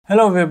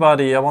Hello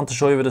everybody, I want to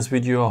show you with this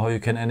video how you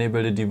can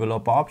enable the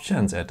developer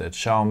options at the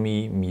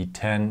Xiaomi Mi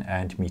 10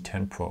 and Mi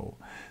 10 Pro.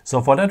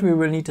 So for that we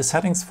will need the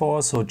settings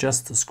so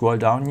just scroll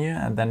down here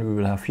and then we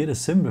will have here the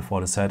symbol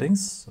for the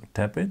settings, so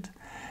tap it.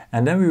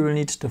 And then we will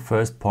need the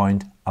first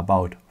point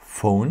about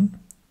phone.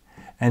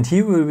 And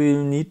here we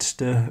will need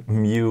the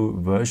Mi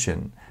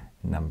version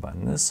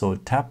number. So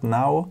tap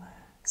now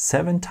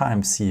 7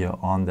 times here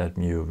on that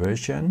Mi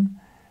version.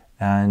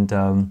 And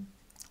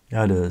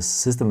yeah, the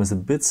system is a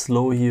bit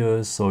slow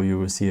here, so you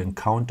will see a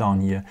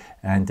countdown here,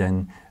 and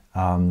then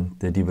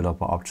the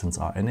developer options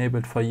are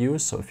enabled for you.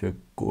 So if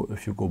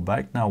you go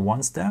back now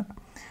one step,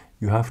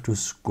 you have to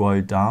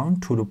scroll down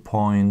to the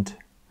point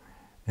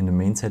in the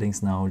main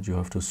settings. Now you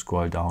have to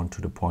scroll down to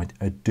the point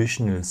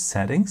additional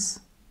settings,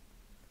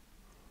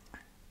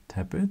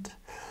 tap it,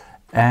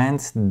 and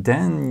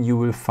then you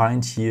will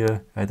find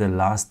here at the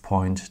last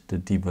point the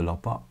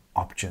developer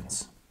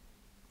options.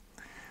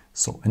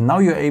 So, and now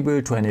you're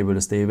able to enable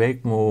the stay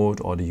awake mode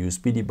or the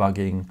USB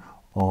debugging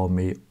or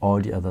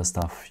all the other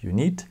stuff you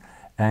need.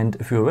 And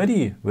if you're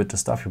ready with the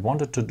stuff you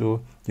wanted to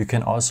do, you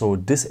can also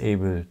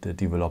disable the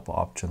developer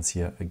options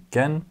here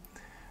again.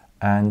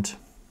 And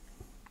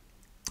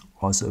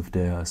also if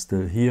they are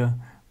still here,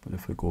 but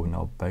if we go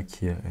now back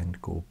here and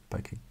go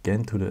back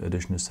again to the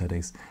additional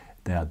settings,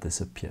 they are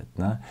disappeared.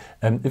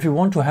 If you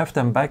want to have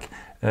them back,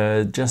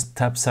 just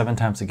tap 7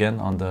 times again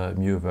on the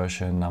Mi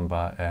version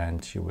number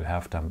and you will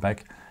have them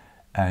back.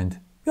 And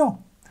yeah,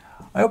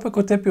 I hope I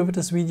could help you with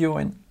this video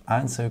and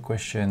answer a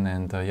question.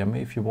 And yeah,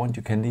 if you want,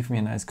 you can leave me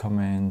a nice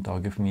comment or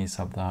give me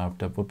some thumbs up.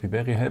 That would be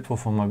very helpful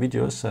for my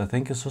videos.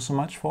 Thank you so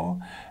much for.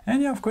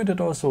 And yeah, I've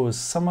created also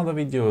some other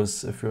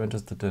videos if you're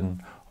interested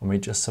in, or maybe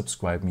just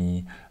subscribe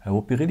me. It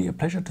would be really a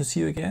pleasure to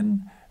see you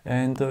again.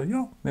 And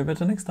yeah, maybe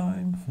until next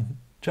time.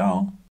 Ciao.